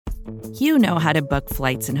You know how to book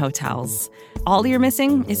flights and hotels. All you're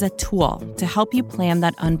missing is a tool to help you plan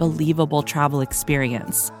that unbelievable travel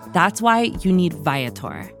experience. That's why you need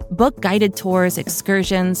Viator. Book guided tours,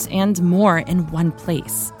 excursions, and more in one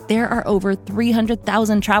place. There are over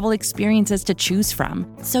 300,000 travel experiences to choose from,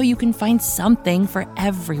 so you can find something for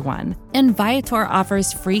everyone. And Viator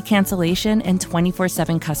offers free cancellation and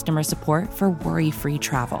 24/7 customer support for worry-free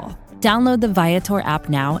travel. Download the Viator app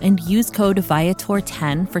now and use code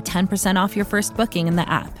Viator10 for 10% off your first booking in the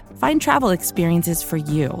app. Find travel experiences for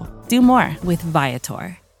you. Do more with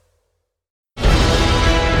Viator.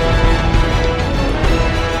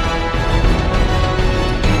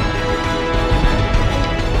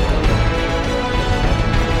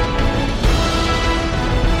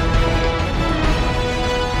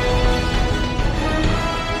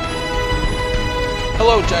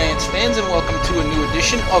 Hello, Giants fans, and welcome to a new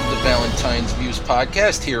edition of the Valentine's Views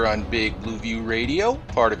podcast here on Big Blue View Radio,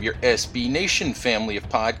 part of your SB Nation family of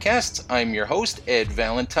podcasts. I'm your host, Ed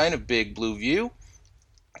Valentine of Big Blue View.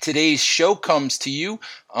 Today's show comes to you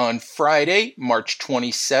on Friday, March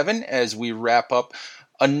 27, as we wrap up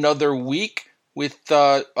another week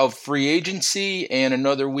of free agency and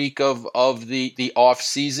another week of the off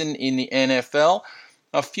season in the NFL.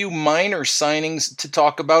 A few minor signings to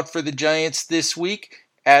talk about for the Giants this week.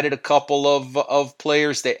 Added a couple of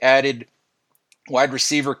players. They added wide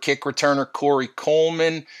receiver, kick returner Corey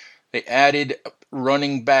Coleman. They added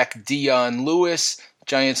running back Dion Lewis.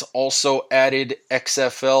 Giants also added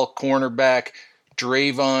XFL cornerback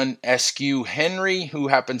Drayvon Askew Henry, who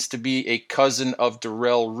happens to be a cousin of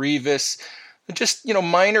Darrelle Revis. Just,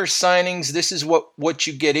 minor signings. This is what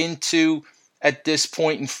you get into at this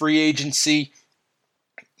point in free agency.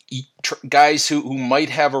 Guys who might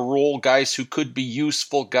have a role, guys who could be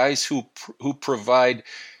useful, guys who provide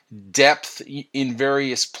depth in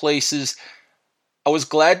various places. I was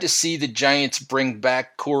glad to see the Giants bring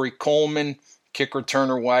back Corey Coleman, kick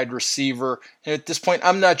returner, wide receiver. And at this point,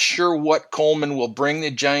 I'm not sure what Coleman will bring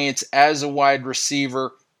the Giants as a wide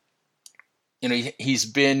receiver. He's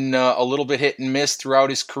been a little bit hit and miss throughout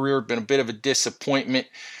his career, been a bit of a disappointment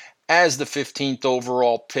as the 15th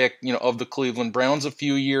overall pick, of the Cleveland Browns a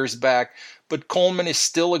few years back. But Coleman is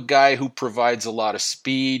still a guy who provides a lot of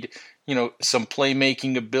speed, some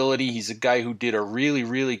playmaking ability. He's a guy who did a really,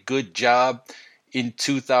 really good job in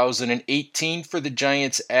 2018 for the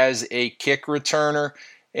Giants as a kick returner.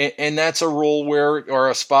 And that's a role or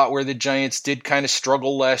a spot where the Giants did kind of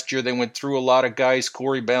struggle last year. They went through a lot of guys.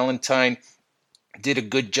 Corey Ballentine did a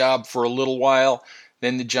good job for a little while.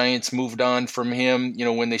 Then the Giants moved on from him,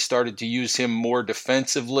 when they started to use him more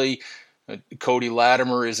defensively. Cody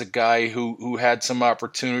Latimer is a guy who had some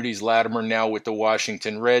opportunities. Latimer now with the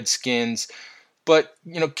Washington Redskins. But,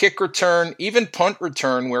 kick return, even punt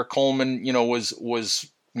return, where Coleman, was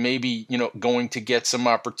maybe, going to get some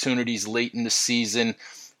opportunities late in the season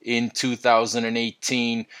in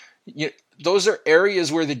 2018. Those are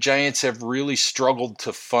areas where the Giants have really struggled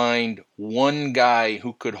to find one guy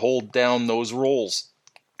who could hold down those roles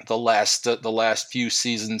the last few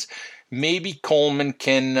seasons. Maybe Coleman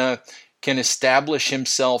can establish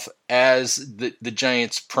himself as the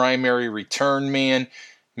Giants' primary return man.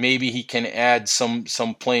 Maybe he can add some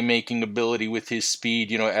playmaking ability with his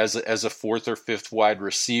speed, as a fourth or fifth wide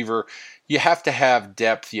receiver. You have to have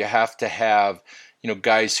depth. You have to have,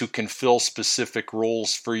 guys who can fill specific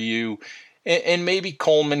roles for you. And maybe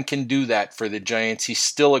Coleman can do that for the Giants. He's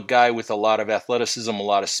still a guy with a lot of athleticism, a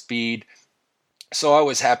lot of speed. So I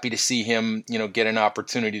was happy to see him, get an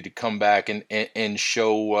opportunity to come back and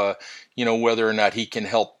show, whether or not he can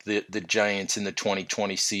help the Giants in the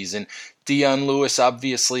 2020 season. Dion Lewis,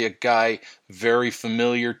 obviously a guy very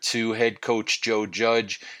familiar to head coach Joe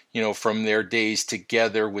Judge, from their days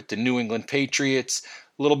together with the New England Patriots.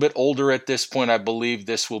 A little bit older at this point. I believe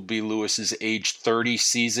this will be Lewis's age 30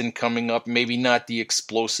 season coming up. Maybe not the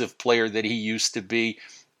explosive player that he used to be.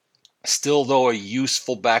 Still, though, a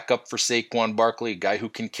useful backup for Saquon Barkley, a guy who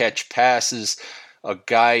can catch passes, a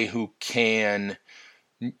guy who can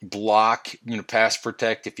block, pass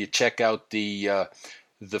protect. If you check out the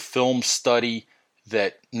film study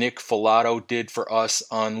that Nick Filato did for us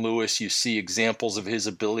on Lewis, you see examples of his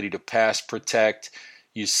ability to pass protect.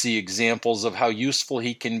 You see examples of how useful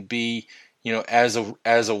he can be, as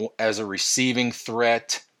a receiving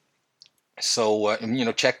threat. So,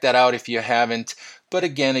 check that out if you haven't. But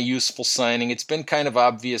again, a useful signing. It's been kind of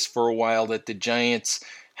obvious for a while that the Giants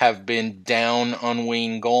have been down on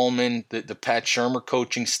Wayne Gallman. The Pat Shurmur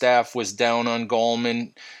coaching staff was down on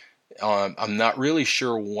Gallman. I'm not really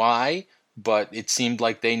sure why, but it seemed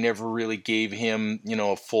like they never really gave him,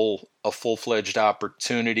 a full-fledged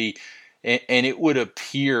opportunity. And it would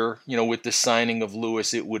appear, with the signing of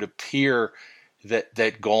Lewis, it would appear that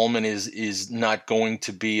Gallman is not going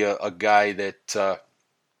to be a guy that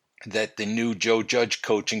the new Joe Judge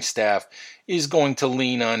coaching staff is going to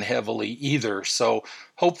lean on heavily either. So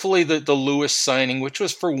hopefully the Lewis signing, which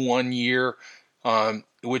was for 1 year,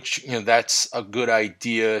 which that's a good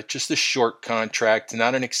idea, just a short contract,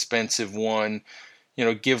 not an expensive one.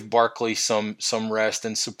 Give Barkley some rest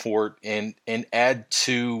and support, and add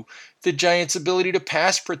to the Giants' ability to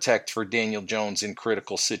pass protect for Daniel Jones in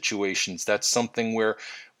critical situations. That's something where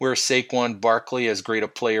Saquon Barkley, as great a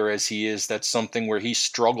player as he is, that's something where he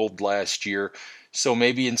struggled last year. So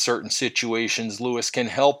maybe in certain situations, Lewis can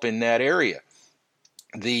help in that area.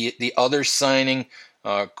 The other signing,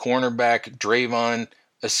 cornerback Drayvon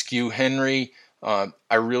Askew-Henry,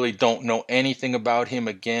 I really don't know anything about him.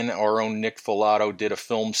 Again, our own Nick Filato did a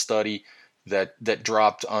film study that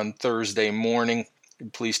dropped on Thursday morning.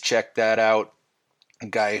 Please check that out. A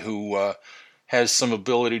guy who has some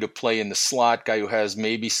ability to play in the slot, guy who has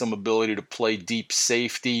maybe some ability to play deep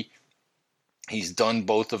safety. He's done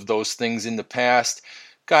both of those things in the past.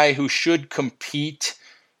 Guy who should compete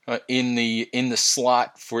in the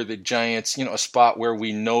slot for the Giants, a spot where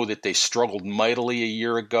we know that they struggled mightily a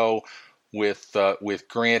year ago with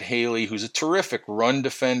Grant Haley, who's a terrific run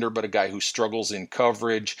defender, but a guy who struggles in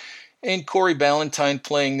coverage. And Corey Ballentine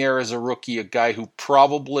playing there as a rookie, a guy who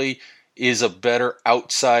probably is a better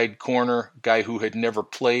outside corner, guy who had never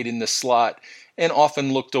played in the slot and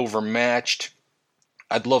often looked overmatched.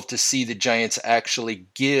 I'd love to see the Giants actually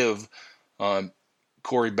give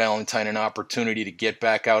Corey Ballentine an opportunity to get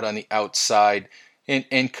back out on the outside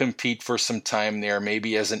and compete for some time there,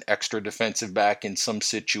 maybe as an extra defensive back in some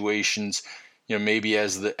situations, maybe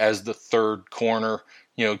as the third corner,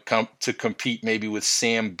 to compete maybe with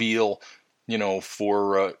Sam Beal,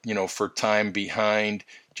 for time behind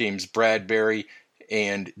James Bradbury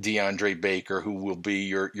and DeAndre Baker, who will be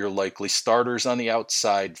your likely starters on the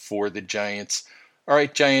outside for the Giants. All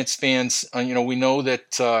right, Giants fans, we know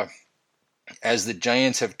that as the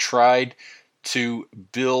Giants have tried to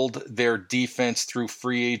build their defense through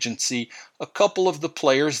free agency, a couple of the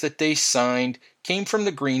players that they signed came from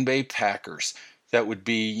the Green Bay Packers. That would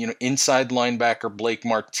be, inside linebacker Blake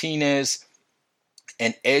Martinez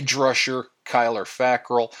and edge rusher Kyler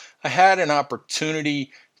Fackrell. I had an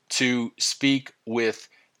opportunity to speak with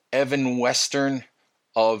Evan Western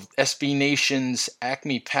of SB Nation's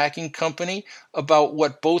Acme Packing Company about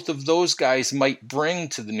what both of those guys might bring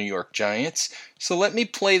to the New York Giants. So let me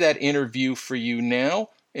play that interview for you now,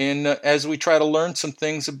 and as we try to learn some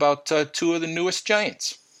things about two of the newest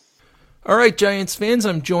Giants. All right, Giants fans,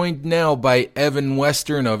 I'm joined now by Evan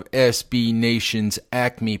Western of SB Nation's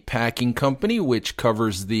Acme Packing Company, which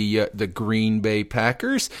covers the Green Bay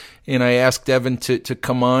Packers. And I asked Evan to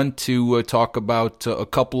come on to talk about a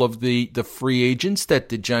couple of the free agents that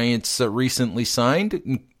the Giants recently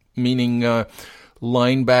signed, meaning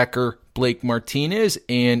linebacker Blake Martinez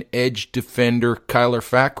and edge defender Kyler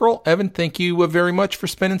Fackrell. Evan, thank you very much for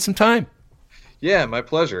spending some time. Yeah, my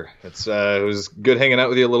pleasure. It was good hanging out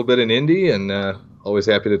with you a little bit in Indy, and always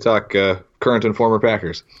happy to talk current and former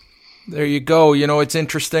Packers. There you go. It's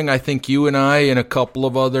interesting. I think you and I and a couple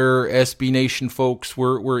of other SB Nation folks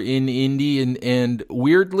were in Indy, and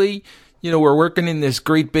weirdly, we're working in this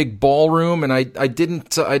great big ballroom, and I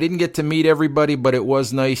didn't get to meet everybody, but it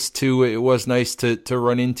was nice to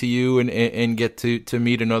run into you and get to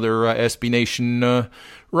meet another SB Nation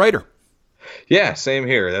writer. Yeah, same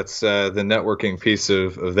here. That's the networking piece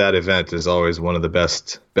of that event is always one of the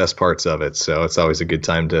best parts of it. So it's always a good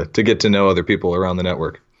time to get to know other people around the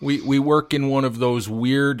network. We work in one of those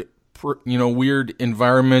weird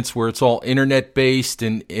environments where it's all internet based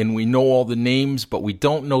and we know all the names, but we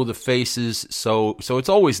don't know the faces. So it's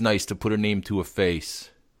always nice to put a name to a face.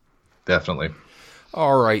 Definitely.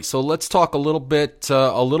 All right, so let's talk a little bit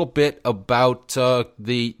about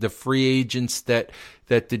the free agents that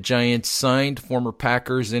the Giants signed, former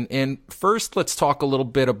Packers, and first let's talk a little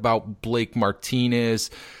bit about Blake Martinez.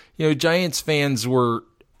 Giants fans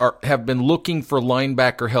have been looking for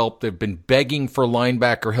linebacker help. They've been begging for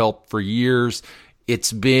linebacker help for years.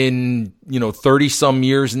 It's been 30-some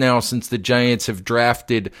years now since the Giants have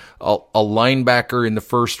drafted a linebacker in the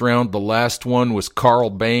first round. The last one was Carl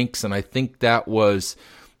Banks, and I think that was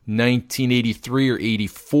 1983 or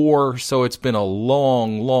 84. So it's been a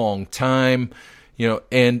long, long time.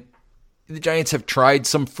 And the Giants have tried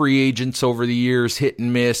some free agents over the years, hit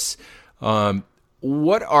and miss.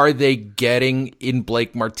 What are they getting in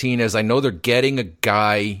Blake Martinez? I know they're getting a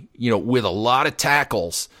guy, with a lot of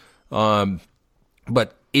tackles.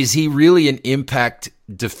 But is he really an impact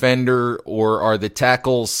defender, or are the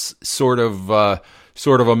tackles sort of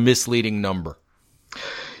a misleading number?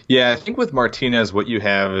 Yeah, I think with Martinez, what you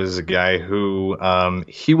have is a guy who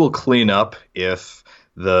he will clean up if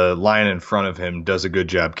the line in front of him does a good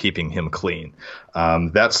job keeping him clean.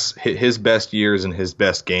 That's his best years and his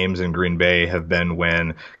best games in Green Bay have been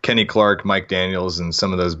when Kenny Clark, Mike Daniels, and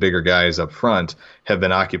some of those bigger guys up front have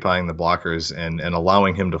been occupying the blockers and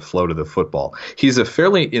allowing him to flow to the football. He's a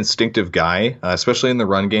fairly instinctive guy, especially in the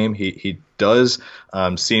run game. He does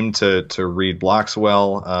seem to read blocks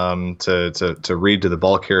well, to read to the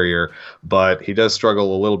ball carrier, but he does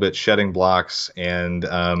struggle a little bit shedding blocks and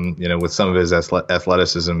with some of his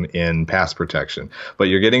athleticism in pass protection. But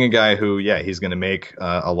you're getting a guy who, he's going to make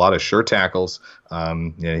a lot of sure tackles.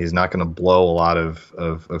 He's not going to blow a lot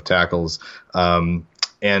of tackles.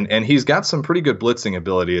 And he's got some pretty good blitzing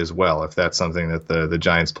ability as well, if that's something that the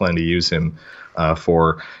Giants plan to use him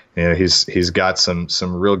for. He's got some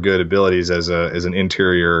real good abilities as an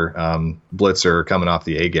interior blitzer coming off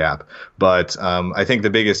the A gap. But I think the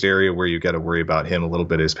biggest area where you got to worry about him a little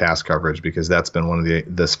bit is pass coverage, because that's been one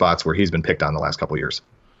of the spots where he's been picked on the last couple of years.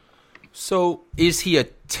 So is he a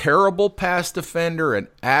terrible pass defender, an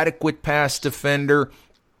adequate pass defender?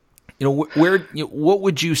 What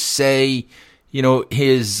would you say,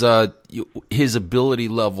 his ability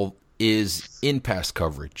level is in pass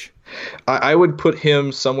coverage? I would put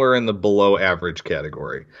him somewhere in the below average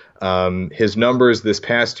category. His numbers this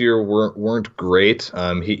past year weren't great.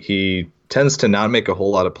 He tends to not make a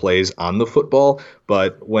whole lot of plays on the football,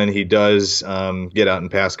 but when he does get out in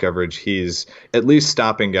pass coverage, he's at least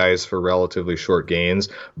stopping guys for relatively short gains.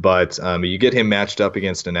 But you get him matched up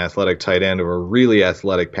against an athletic tight end or a really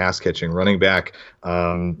athletic pass-catching running back.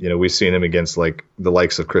 We've seen him against like the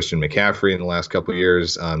likes of Christian McCaffrey in the last couple of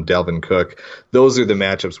years, Dalvin Cook. Those are the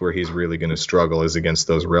matchups where he's really going to struggle, is against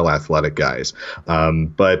those real athletic guys.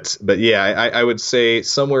 But I would say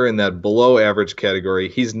somewhere in that below average category.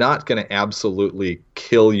 He's not going to absolutely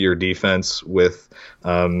kill your defense with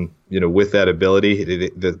that ability.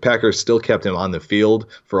 The Packers still kept him on the field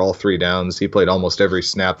for all 3 downs. He played almost every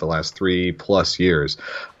snap the last 3+ years.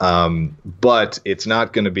 But it's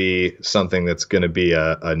not going to be something that's going to be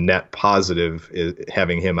a net positive,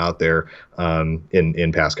 having him out there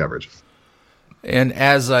in pass coverage. And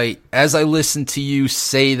as I listen to you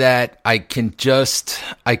say that, I can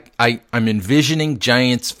I'm envisioning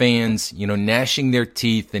Giants fans, gnashing their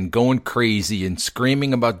teeth and going crazy and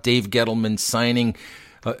screaming about Dave Gettleman signing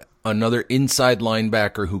another inside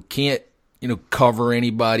linebacker who can't, cover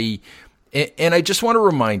anybody. And I just want to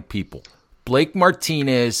remind people, Blake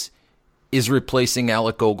Martinez is replacing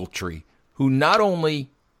Alec Ogletree, who not only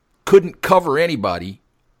couldn't cover anybody,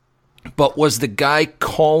 but was the guy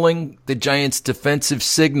calling the Giants' defensive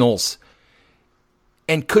signals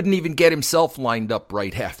and couldn't even get himself lined up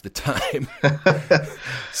right half the time.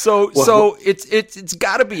 So it's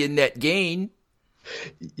got to be a net gain.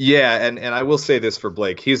 Yeah, and I will say this for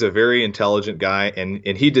Blake. He's a very intelligent guy,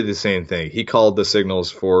 and he did the same thing. He called the signals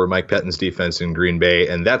for Mike Pettine's defense in Green Bay,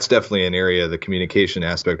 and that's definitely an area, the communication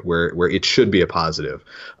aspect, where it should be a positive.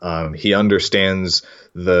 He understands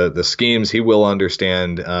the schemes. He will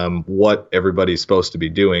understand what everybody's supposed to be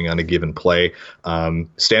doing on a given play.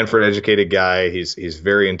 Stanford educated guy. He's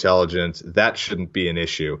very intelligent. That shouldn't be an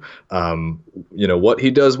issue. What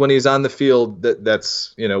he does when he's on the field,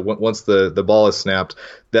 that's once the ball is snapped,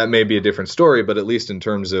 that may be a different story, but at least in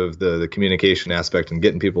terms of the communication aspect and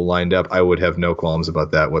getting people lined up, I would have no qualms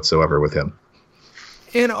about that whatsoever with him.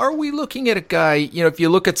 And are we looking at a guy, if you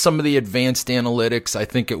look at some of the advanced analytics, I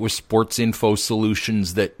think it was Sports Info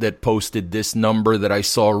Solutions that posted this number that I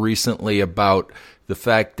saw recently about the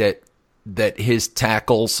fact that his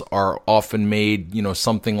tackles are often made,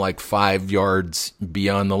 something like 5 yards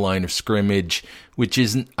beyond the line of scrimmage, which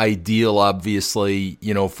isn't ideal, obviously,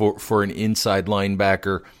 for an inside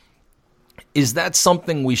linebacker. Is that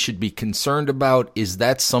something we should be concerned about? Is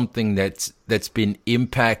that something that's been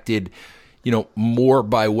impacted, more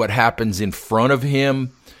by what happens in front of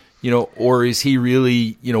him, or is he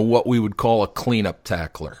really, what we would call a cleanup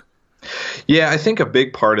tackler? Yeah, I think a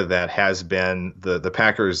big part of that has been the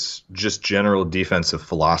Packers' just general defensive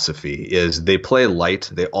philosophy is they play light.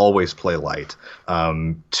 They always play light.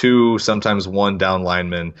 2, sometimes 1 down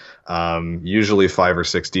lineman. usually 5 or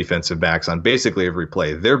 6 defensive backs on basically every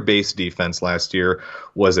play. Their base defense last year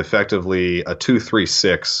was effectively a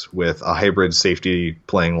 2-3-6 with a hybrid safety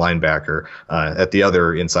playing linebacker at the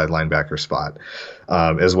other inside linebacker spot,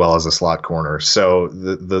 as well as a slot corner. So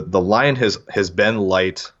the line has been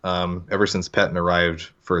light ever since Pettine arrived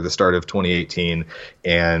for the start of 2018,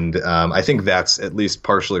 and I think that's at least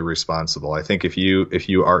partially responsible. I think if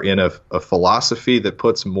you are in a philosophy that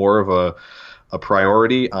puts more of a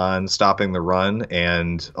priority on stopping the run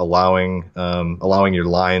and allowing your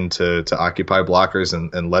line to occupy blockers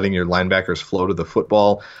and letting your linebackers flow to the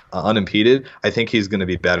football unimpeded, I think he's going to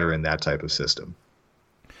be better in that type of system.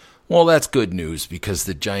 Well, that's good news because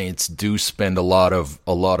the Giants do spend a lot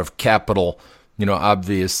of capital,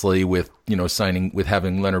 obviously with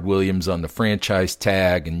having Leonard Williams on the franchise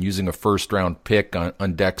tag and using a first round pick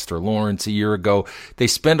on Dexter Lawrence a year ago. They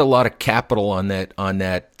spend a lot of capital on that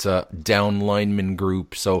down lineman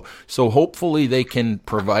group. So hopefully they can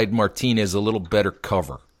provide Martinez a little better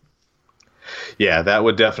cover. Yeah, that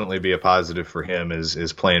would definitely be a positive for him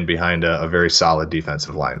is playing behind a very solid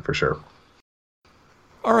defensive line for sure.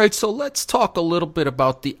 All right, so let's talk a little bit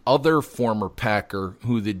about the other former Packer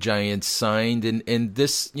who the Giants signed, and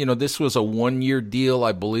this was a 1-year deal.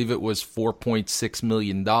 I believe it was $4.6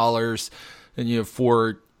 million, and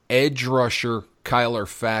for edge rusher Kyler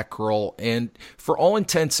Fackrell, and for all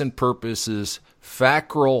intents and purposes,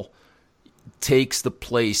 Fackrell takes the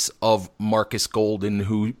place of Marcus Golden,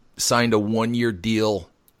 who signed a 1-year deal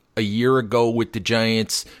a year ago with the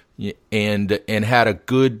Giants and had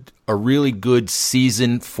a really good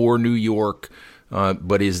season for New York,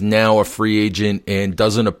 but is now a free agent and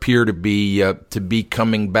doesn't appear to be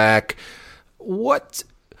coming back. What's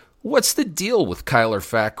the deal with Kyler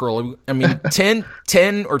Fackrell? I mean,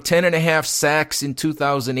 10 or 10 and a half sacks in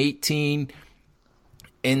 2018,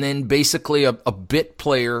 and then basically a bit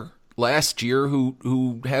player last year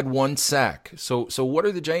who had 1 sack. So what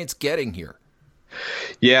are the Giants getting here?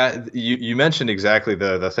 Yeah, you mentioned exactly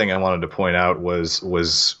the thing I wanted to point out was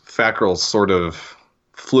Fackrell's sort of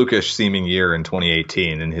flukish seeming year in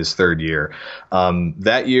 2018 in his third year.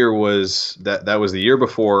 That year was that was the year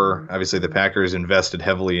before, obviously, the Packers invested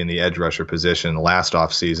heavily in the edge rusher position last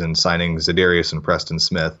offseason, signing Za'Darius and Preston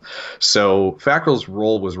Smith. So Fackrell's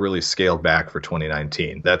role was really scaled back for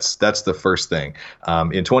 2019. That's the first thing.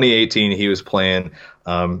 In 2018, he was playing.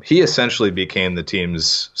 He essentially became the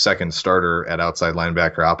team's second starter at outside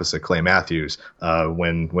linebacker opposite Clay Matthews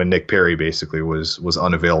when Nick Perry basically was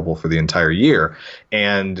unavailable for the entire year.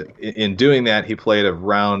 And in doing that, he played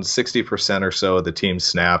around 60% or so of the team's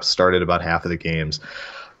snaps, started about half of the games.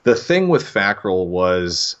 The thing with Fackrell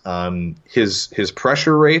was his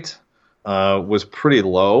pressure rate was pretty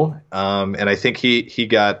low, and I think he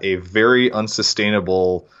got a very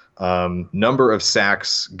unsustainable number of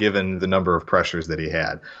sacks given the number of pressures that he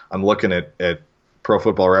had. I'm looking at Pro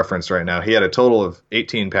Football Reference right now. He had a total of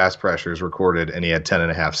 18 pass pressures recorded, and he had 10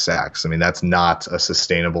 and a half sacks. I mean, that's not a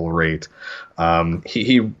sustainable rate.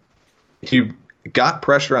 He got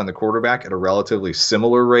pressure on the quarterback at a relatively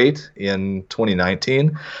similar rate in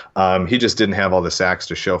 2019. He just didn't have all the sacks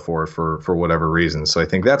to show for it for whatever reason. So I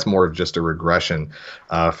think that's more of just a regression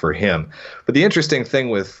for him. But the interesting thing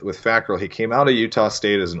with Fackrell, he came out of Utah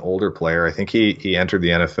State as an older player. I think he entered the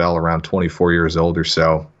NFL around 24 years old or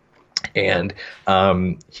so. And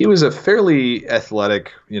he was a fairly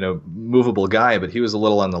athletic, movable guy, but he was a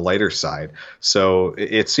little on the lighter side. So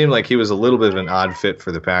it seemed like he was a little bit of an odd fit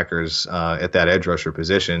for the Packers at that edge rusher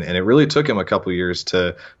position. And it really took him a couple years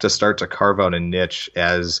to start to carve out a niche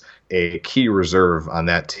as a key reserve on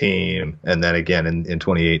that team. And then again, in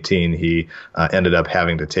 2018, he ended up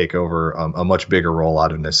having to take over a much bigger role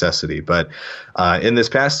out of necessity. But in this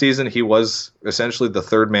past season, he was essentially the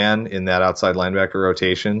third man in that outside linebacker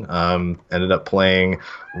rotation. Ended up playing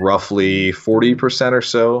roughly 40% or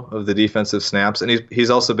so of the defensive snaps. And he's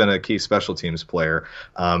also been a key special teams player.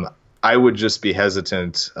 I would just be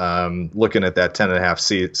hesitant looking at that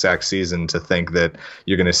 10.5 sack season to think that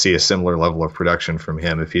you're going to see a similar level of production from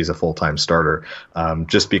him if he's a full-time starter,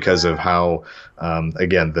 just because of how,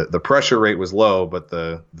 again, the pressure rate was low, but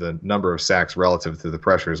the number of sacks relative to the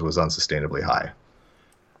pressures was unsustainably high.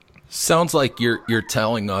 Sounds like you're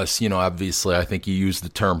telling us, obviously I think you used the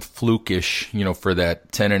term flukish, for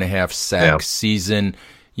that 10.5 sack season,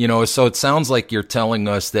 so it sounds like you're telling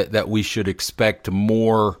us that we should expect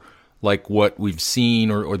more like what we've seen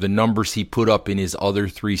or the numbers he put up in his other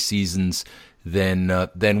 3 seasons than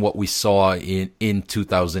what we saw in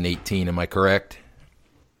 2018. Am I correct?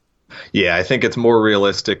 Yeah, I think it's more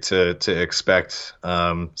realistic to expect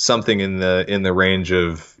something in the range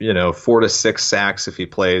of 4 to 6 sacks if he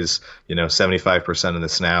plays 75% of the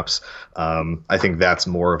snaps. I think that's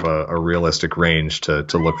more of a realistic range to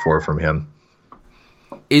look for from him.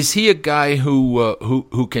 Is he a guy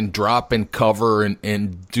who can drop and cover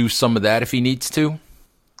and do some of that if he needs to?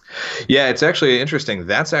 Yeah, it's actually interesting.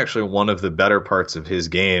 That's actually one of the better parts of his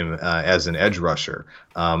game as an edge rusher.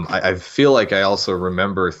 I feel like I also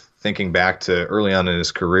remember thinking back to early on in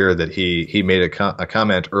his career that he made a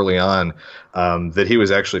comment early on that he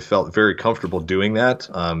was actually felt very comfortable doing that,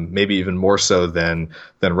 maybe even more so than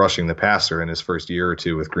rushing the passer in his first year or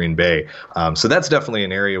two with Green Bay. So that's definitely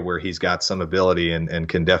an area where he's got some ability and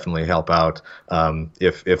can definitely help out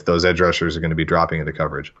if those edge rushers are going to be dropping into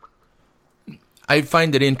coverage. I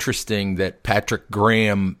find it interesting that Patrick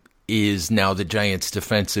Graham is now the Giants'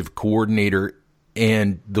 defensive coordinator,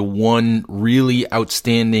 and the one really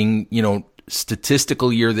outstanding,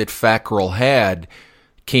 statistical year that Fackrell had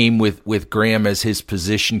came with Graham as his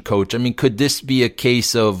position coach. I mean, could this be a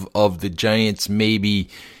case of the Giants maybe,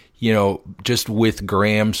 just with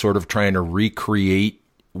Graham sort of trying to recreate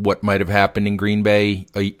what might have happened in Green Bay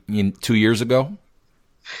 2 years ago?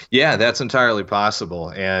 Yeah, that's entirely possible.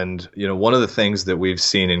 And, one of the things that we've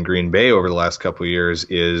seen in Green Bay over the last couple of years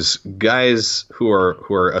is guys who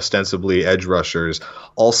are ostensibly edge rushers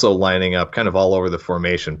also lining up kind of all over the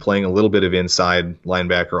formation, playing a little bit of inside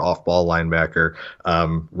linebacker, off-ball linebacker,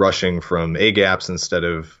 rushing from A-gaps instead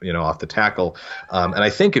of, off the tackle. And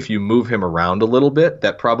I think if you move him around a little bit,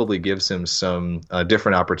 that probably gives him some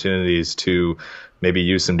different opportunities to maybe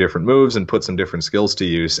use some different moves and put some different skills to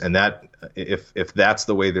use. And that, if that's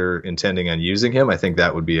the way they're intending on using him, I think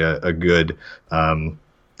that would be a good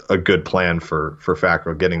plan for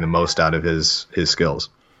Fackrell, getting the most out of his skills.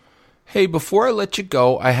 Hey, before I let you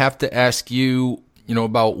go, I have to ask you,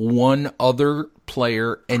 about one other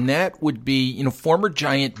player, and that would be, former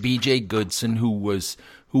Giant B.J. Goodson, who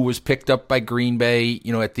was picked up by Green Bay,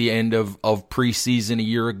 at the end of preseason a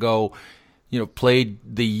year ago. Played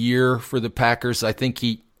the year for the Packers. I think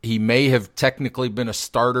he may have technically been a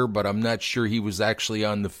starter, but I'm not sure he was actually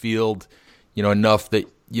on the field, enough that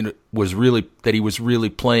he was really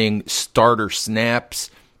playing starter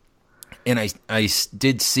snaps. And I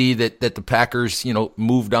did see that the Packers,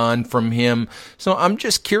 moved on from him. So I'm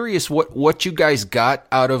just curious what you guys got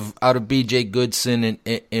out of B.J. Goodson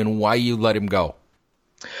and why you let him go.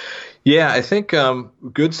 Yeah, I think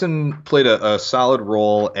Goodson played a solid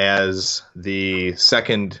role as the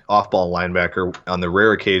second off-ball linebacker on the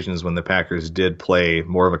rare occasions when the Packers did play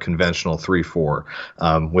more of a conventional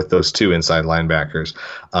 3-4 with those two inside linebackers.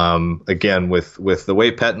 Again, with the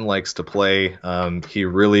way Pettine likes to play, he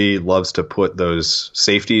really loves to put those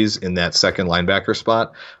safeties in that second linebacker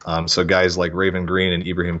spot. So guys like Raven Green and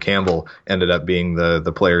Ibrahim Campbell ended up being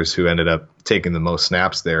the players who ended up taking the most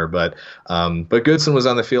snaps there, but Goodson was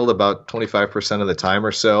on the field about 25% of the time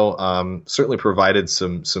or so. Certainly provided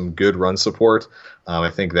some good run support. I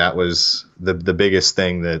think that was the biggest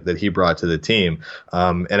thing that he brought to the team.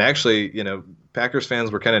 And actually, Packers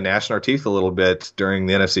fans were kind of gnashing our teeth a little bit during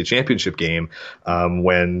the NFC Championship game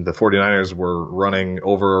when the 49ers were running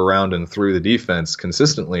over, around, and through the defense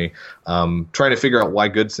consistently, trying to figure out why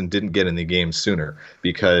Goodson didn't get in the game sooner,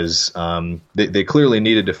 because they clearly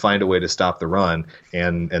needed to find a way to stop the run,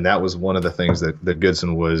 and that was one of the things that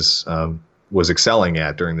Goodson was excelling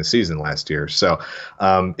at during the season last year. So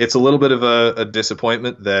it's a little bit of a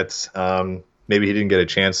disappointment that maybe he didn't get a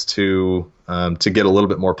chance to get a little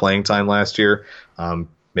bit more playing time last year.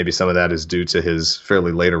 Maybe some of that is due to his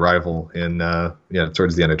fairly late arrival in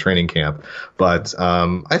towards the end of training camp. But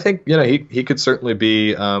I think he could certainly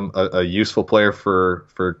be a useful player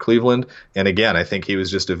for Cleveland. And again, I think he was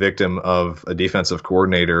just a victim of a defensive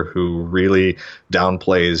coordinator who really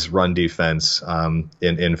downplays run defense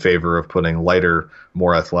in favor of putting lighter,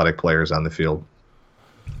 more athletic players on the field.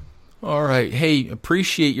 All right. Hey,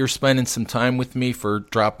 appreciate your spending some time with me, for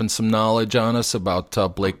dropping some knowledge on us about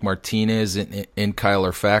Blake Martinez and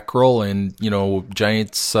Kyler Fackrell. And,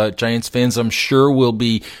 Giants fans, I'm sure will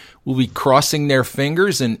be crossing their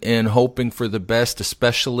fingers and hoping for the best,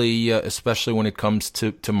 especially when it comes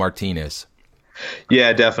to Martinez.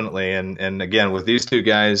 Yeah, definitely. And again, with these two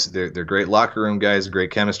guys, they're great locker room guys, great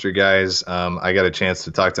chemistry guys. I got a chance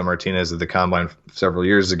to talk to Martinez at the Combine several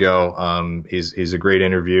years ago. He's a great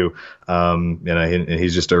interview, and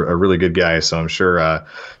he's just a really good guy. So I'm sure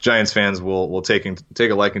Giants fans will take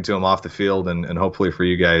a liking to him off the field, and hopefully for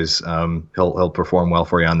you guys, he'll perform well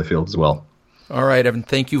for you on the field as well. All right, Evan,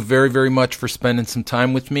 thank you very, very much for spending some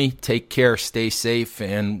time with me. Take care, stay safe,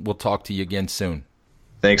 and we'll talk to you again soon.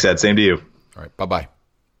 Thanks, Ed. Same to you. All right, bye-bye.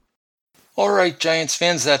 All right, Giants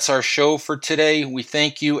fans, that's our show for today. We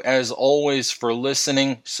thank you, as always, for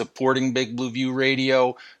listening, supporting Big Blue View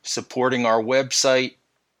Radio, supporting our website.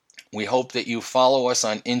 We hope that you follow us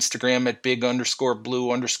on Instagram at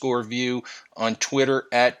big_blue_view, on Twitter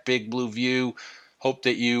at Big Blue View. Hope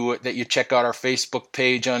that you check out our Facebook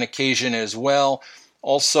page on occasion as well.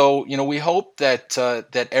 Also, we hope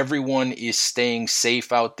that everyone is staying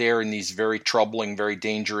safe out there in these very troubling, very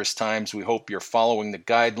dangerous times. We hope you're following the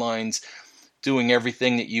guidelines, doing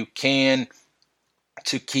everything that you can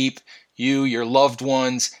to keep you, your loved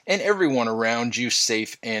ones, and everyone around you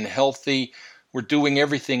safe and healthy. We're doing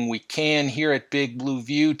everything we can here at Big Blue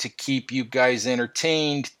View to keep you guys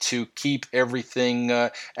entertained, to keep everything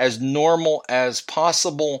as normal as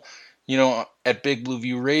possible, at Big Blue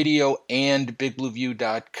View Radio and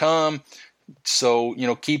bigblueview.com.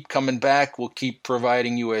 So, keep coming back. We'll keep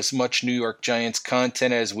providing you as much New York Giants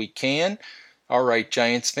content as we can. All right,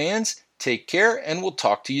 Giants fans, take care, and we'll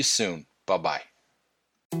talk to you soon. Bye-bye.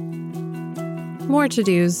 More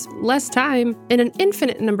to-dos, less time, and an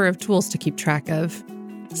infinite number of tools to keep track of.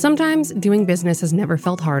 Sometimes doing business has never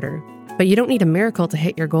felt harder, but you don't need a miracle to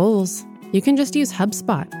hit your goals. You can just use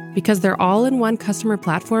HubSpot, because their all-in-one customer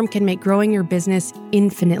platform can make growing your business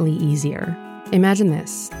infinitely easier. Imagine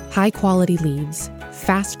this: high-quality leads,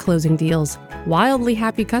 fast closing deals, wildly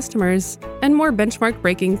happy customers, and more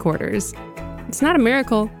benchmark-breaking quarters. It's not a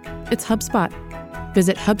miracle, it's HubSpot.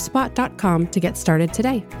 Visit HubSpot.com to get started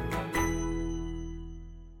today.